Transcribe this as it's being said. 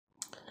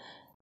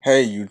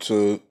Hey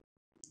YouTube,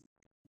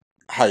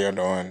 how you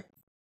doing?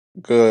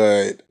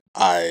 Good,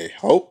 I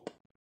hope.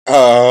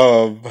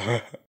 Um,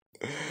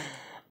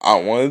 I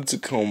wanted to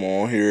come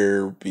on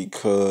here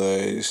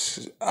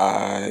because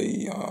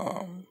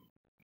I've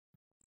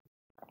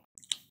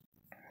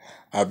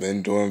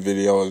been doing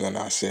videos and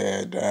I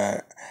said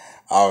that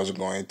I was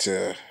going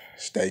to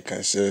stay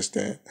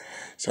consistent,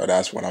 so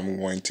that's what I'm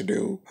going to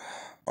do.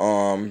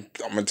 I'm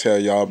gonna tell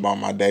y'all about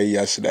my day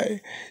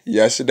yesterday.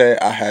 Yesterday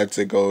I had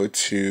to go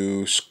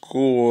to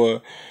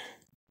school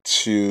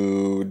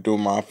to do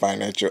my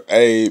financial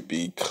aid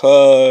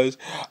because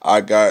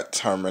I got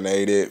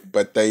terminated,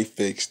 but they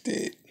fixed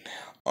it.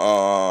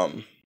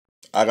 Um,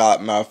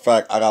 matter of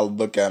fact, I gotta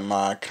look at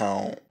my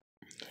account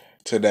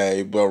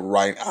today, but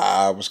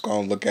I was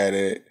gonna look at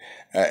it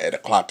at 8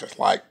 o'clock. It's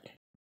like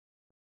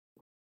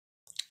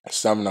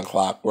 7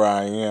 o'clock where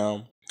I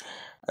am.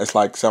 It's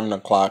like 7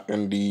 o'clock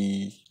in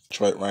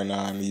Detroit right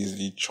now. In East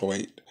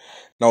Detroit.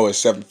 No, it's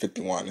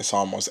 7:51. It's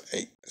almost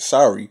 8.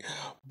 Sorry,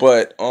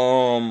 but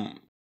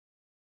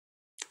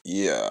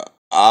yeah,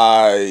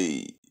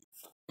 I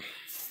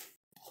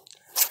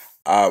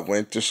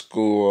went to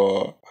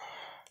school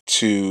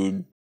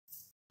to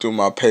do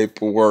my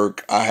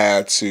paperwork. I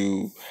had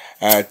to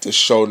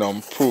show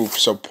them proof,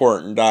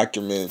 supporting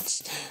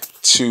documents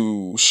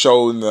to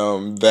show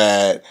them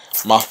that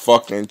my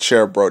fucking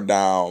chair broke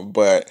down.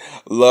 But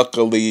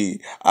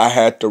luckily, I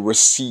had the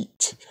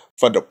receipt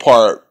for the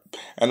part.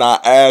 And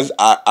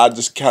I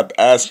just kept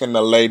asking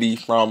the lady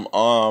from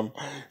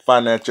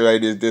financial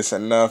aid, is this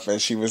enough? And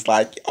she was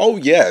like, oh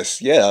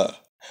yes, yeah.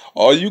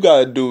 All you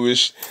gotta do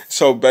is,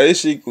 so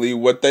basically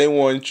what they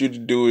want you to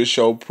do is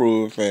show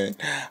proof, and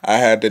I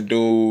had to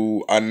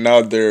do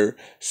another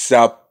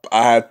step.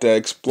 I had to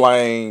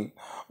explain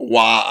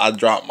why I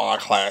dropped my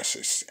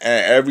classes,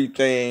 and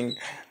everything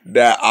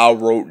that I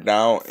wrote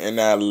down in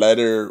that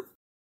letter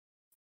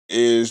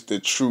is the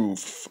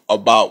truth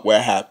about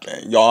what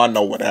happened. Y'all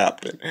know what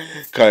happened,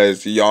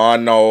 cause y'all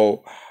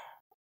know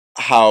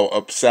how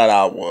upset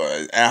I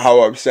was and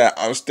how upset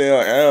I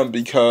still am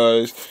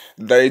because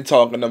they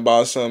talking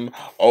about some,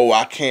 oh,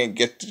 I can't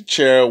get the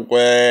chair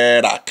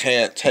wet, I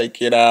can't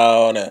take it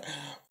out, and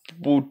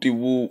wooty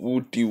woo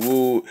wooty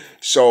woo.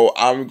 So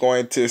I'm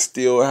going to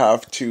still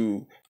have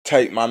to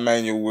take my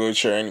manual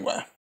wheelchair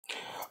anyway.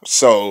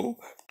 So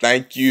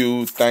thank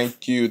you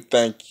to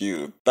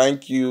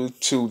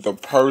the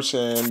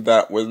person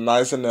that was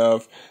nice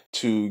enough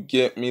to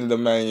get me the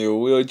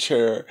manual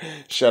wheelchair.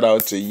 Shout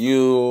out to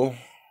you.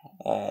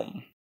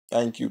 Um,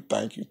 thank you.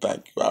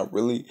 I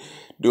really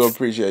do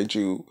appreciate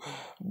you.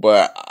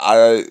 But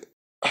I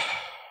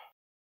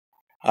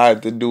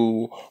had to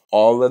do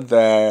all of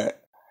that.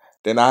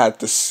 Then I had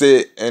to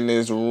sit in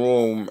this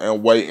room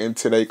and wait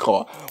until they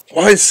call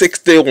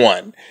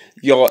 161.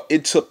 Y'all,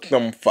 it took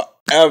them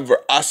forever.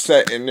 I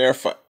sat in there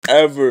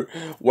forever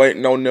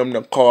waiting on them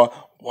to call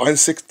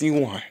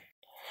 161.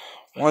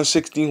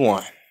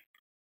 161.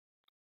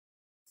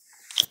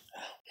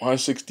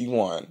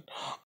 161.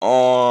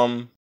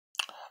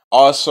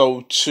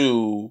 Also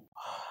too,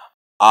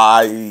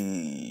 I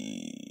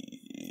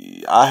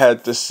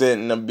had to sit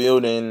in the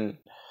building,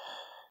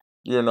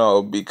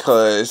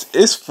 because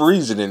it's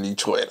freezing in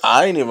Detroit.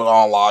 I ain't even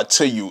gonna lie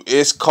to you.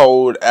 It's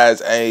cold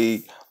as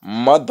a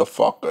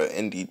motherfucker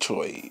in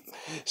Detroit.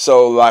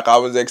 So, like I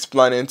was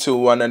explaining to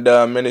one of the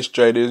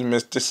administrators,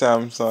 Mr.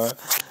 Samson,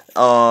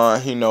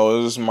 he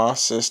knows my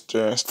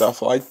sister and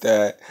stuff like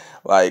that.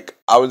 Like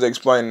I was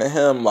explaining to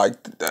him,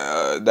 like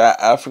that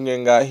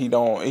African guy, he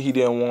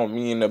didn't want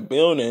me in the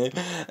building,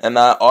 and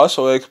I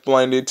also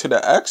explained it to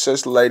the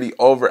access lady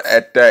over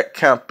at that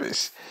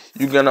campus.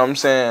 You get what I'm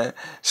saying?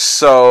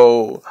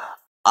 So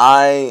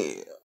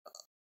I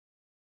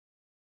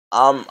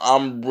I'm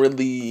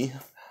really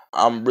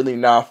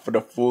not for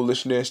the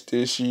foolishness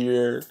this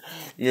year,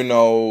 you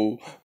know,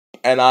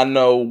 and I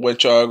know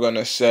what y'all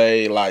gonna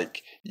say,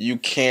 like you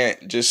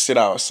can't just sit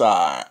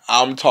outside.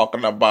 I'm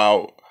talking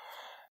about,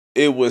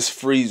 it was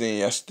freezing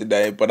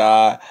yesterday, but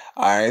I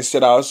ain't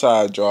sit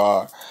outside,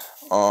 y'all.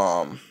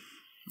 Um,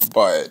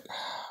 but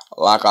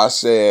like I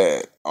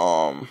said,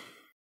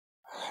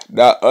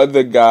 that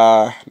other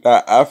guy,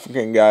 that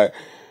African guy,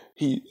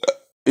 he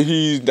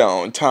he's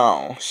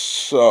downtown,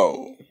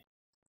 so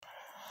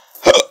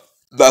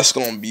that's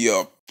gonna be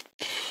a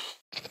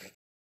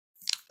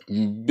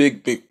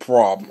big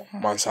problem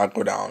once I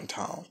go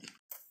downtown.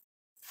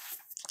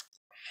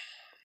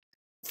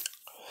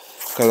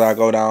 Cause I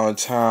go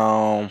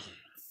downtown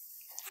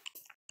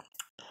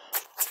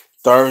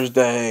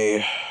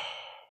Thursday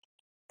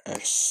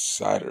and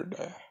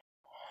Saturday.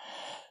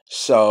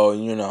 So,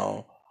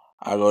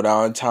 I go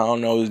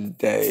downtown those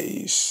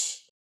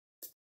days.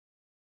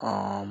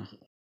 Um,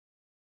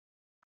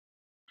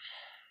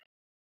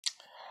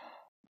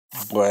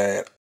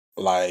 but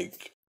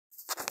like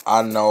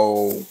I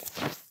know,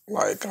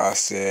 like I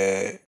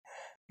said,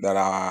 that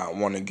I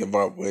want to give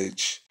up,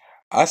 which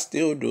I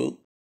still do.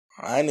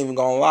 I ain't even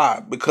gonna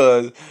lie,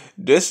 because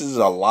this is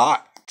a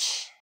lot.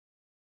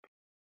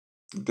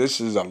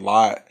 This is a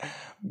lot,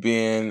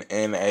 being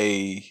in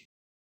a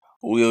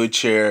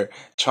wheelchair,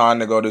 trying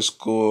to go to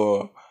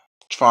school,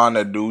 trying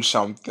to do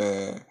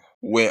something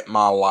with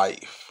my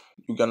life.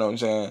 You get what I'm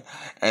saying?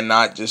 And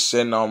not just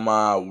sitting on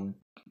my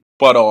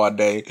butt all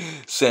day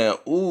saying,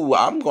 "Ooh,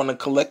 I'm gonna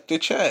collect the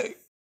check."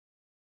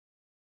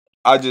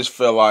 I just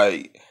feel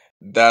like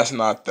that's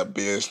not the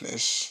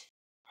business.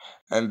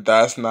 And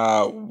that's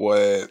not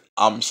what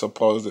I'm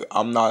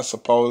not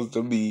supposed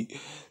to be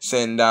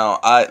sitting down.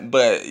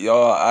 But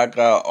y'all, I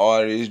got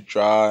all this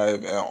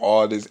drive and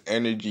all this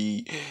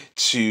energy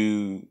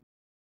to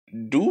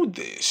do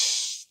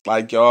this.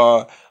 Like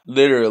y'all,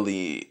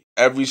 literally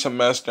every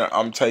semester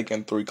I'm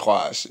taking 3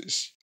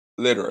 classes.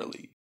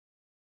 Literally.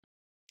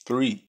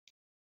 3.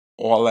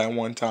 All at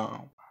one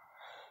time.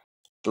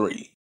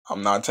 3.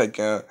 I'm not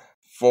taking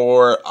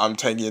 4, I'm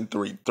taking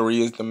 3.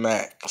 3 is the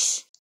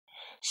max.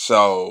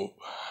 So,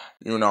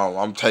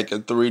 I'm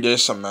taking 3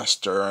 this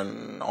semester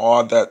and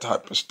all that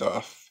type of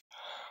stuff.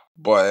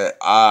 But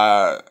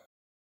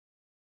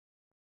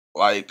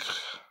like,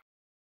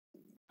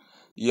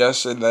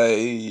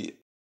 yesterday,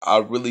 I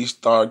really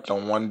started to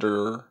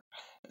wonder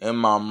in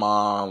my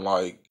mind,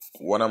 like,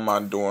 what am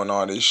I doing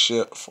all this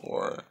shit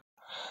for?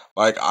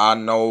 Like, I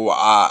know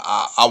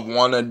I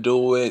want to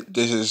do it.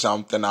 This is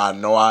something I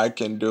know I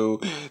can do.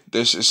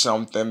 This is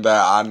something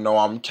that I know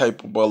I'm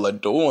capable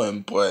of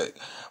doing. But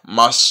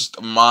my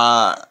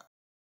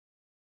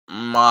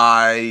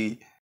my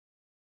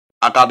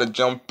I gotta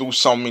jump through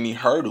so many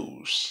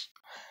hurdles.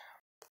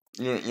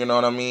 You know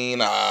what I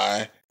mean?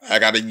 I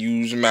gotta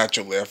use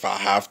Metrolift. I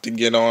have to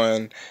get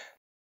on.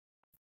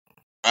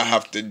 I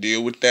have to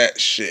deal with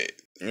that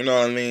shit. You know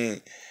what I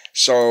mean?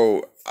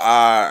 So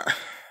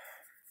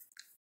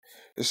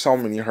there's so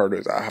many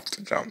hurdles I have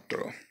to jump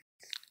through.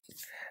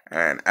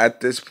 And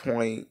at this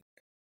point,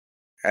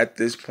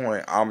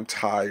 I'm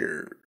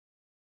tired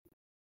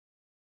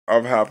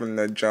of having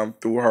to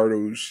jump through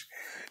hurdles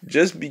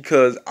just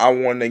because I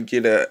want to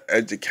get an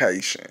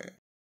education.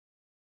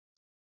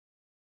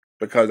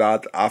 Because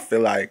I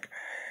feel like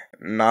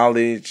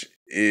knowledge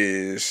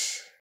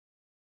is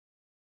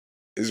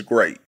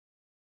great.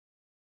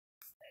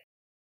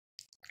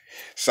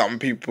 Some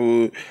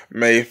people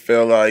may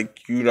feel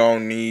like you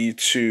don't need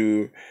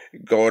to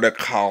go to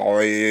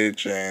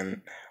college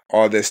and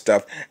all this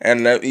stuff.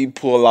 And let me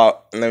put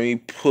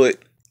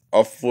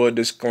a full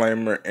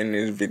disclaimer in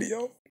this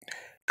video.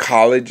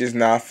 College is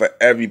not for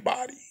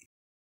everybody.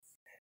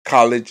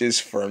 College is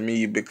for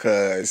me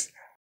because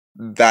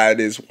that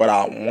is what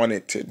I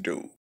wanted to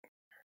do.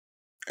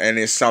 And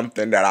it's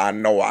something that I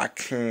know I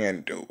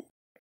can do.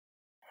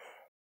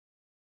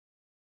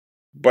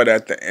 But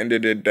at the end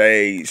of the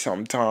day,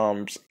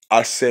 sometimes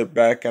I sit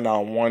back and I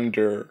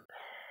wonder,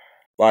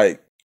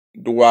 like,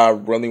 do I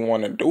really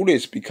want to do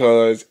this?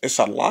 Because it's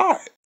a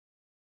lot.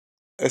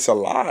 It's a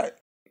lot.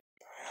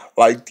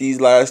 Like these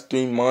last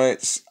 3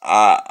 months,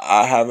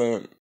 I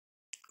haven't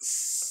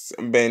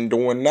been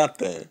doing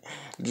nothing,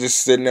 just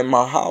sitting in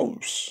my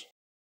house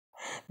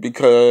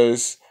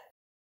because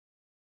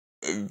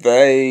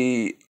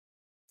they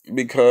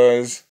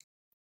because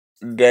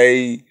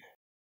they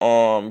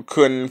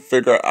couldn't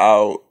figure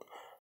out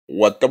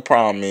what the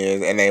problem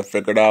is, and they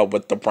figured out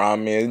what the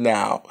problem is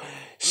now.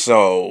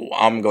 So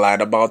I'm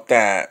glad about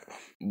that.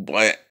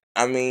 But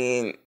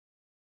I'm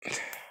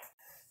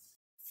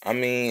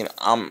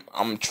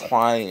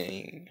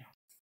trying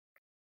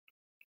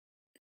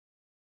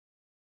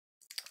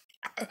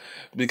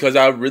because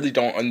I really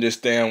don't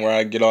understand where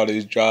I get all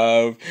this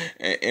drive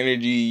and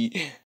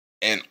energy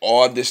and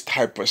all this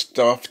type of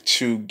stuff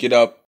to get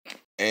up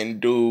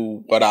and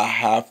do what I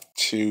have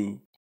to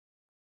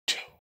do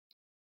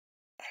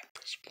at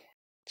this point.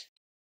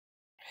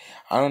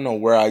 I don't know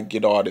where I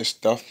get all this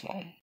stuff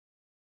from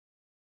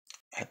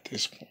at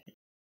this point.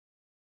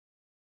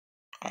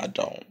 I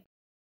don't.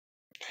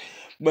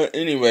 But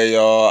anyway,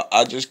 y'all,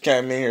 I just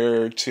came in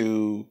here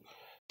to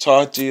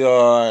talk to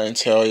y'all and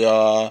tell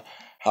y'all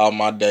how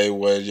my day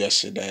was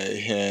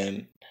yesterday,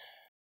 and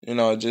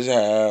just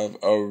have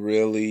a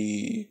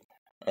really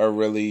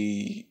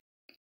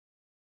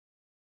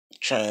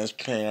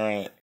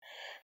transparent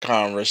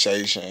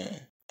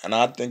conversation. And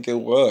I think it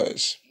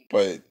was.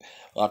 But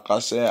like I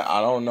said, I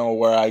don't know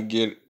where I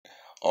get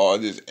all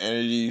this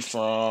energy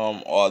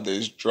from, all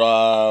this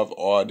drive,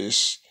 all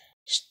this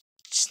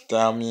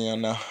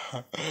stamina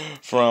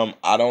from.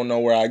 I don't know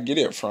where I get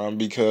it from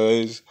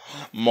because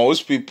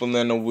most people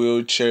in a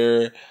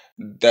wheelchair,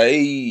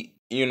 they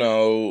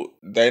don't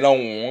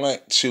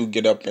want to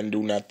get up and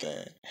do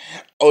nothing.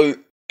 Oh,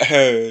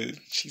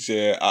 she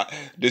said,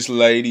 this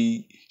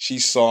lady, she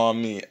saw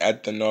me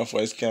at the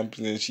Northwest campus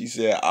and she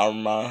said, I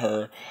remind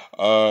her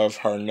of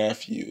her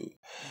nephew.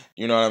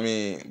 You know what I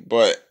mean?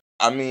 But,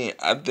 at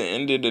the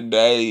end of the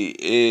day,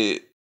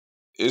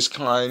 it's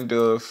kind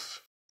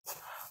of,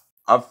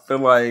 I feel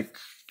like,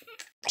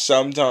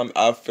 sometimes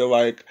I feel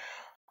like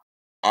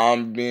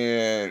I'm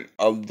being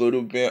a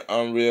little bit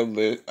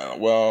unrealistic.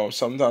 Well,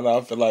 sometimes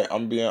I feel like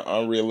I'm being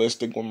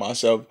unrealistic with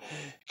myself,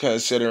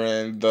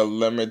 considering the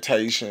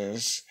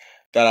limitations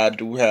that I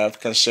do have,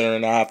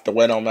 considering I have to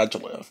wait on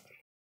Metrolift.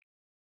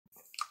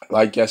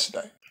 Like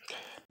yesterday.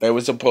 They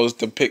were supposed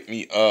to pick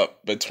me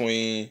up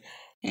between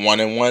 1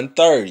 and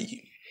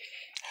 1:30.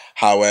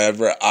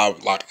 However,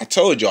 like I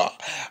told y'all,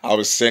 I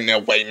was sitting there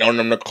waiting on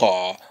them to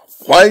call.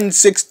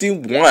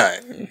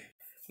 161.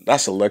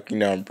 That's a lucky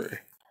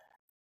number.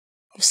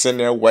 I'm sitting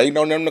there waiting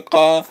on them to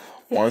call.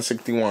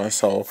 161.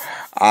 So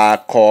I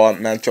called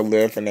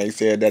Metrolift and they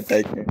said that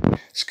they can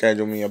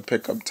schedule me a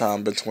pickup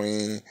time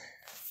between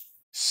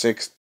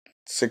 6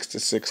 to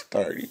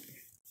 6:30.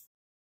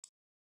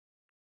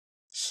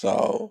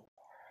 So,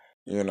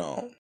 you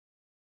know.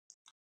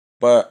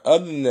 But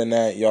other than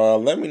that,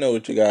 y'all, let me know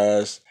what you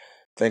guys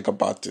think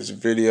about this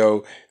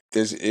video.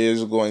 This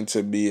is going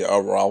to be a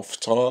Ralph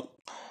talk.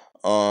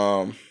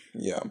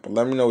 Yeah, but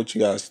let me know what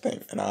you guys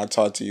think, and I'll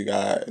talk to you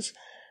guys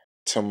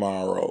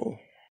tomorrow.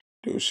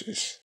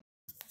 Deuces.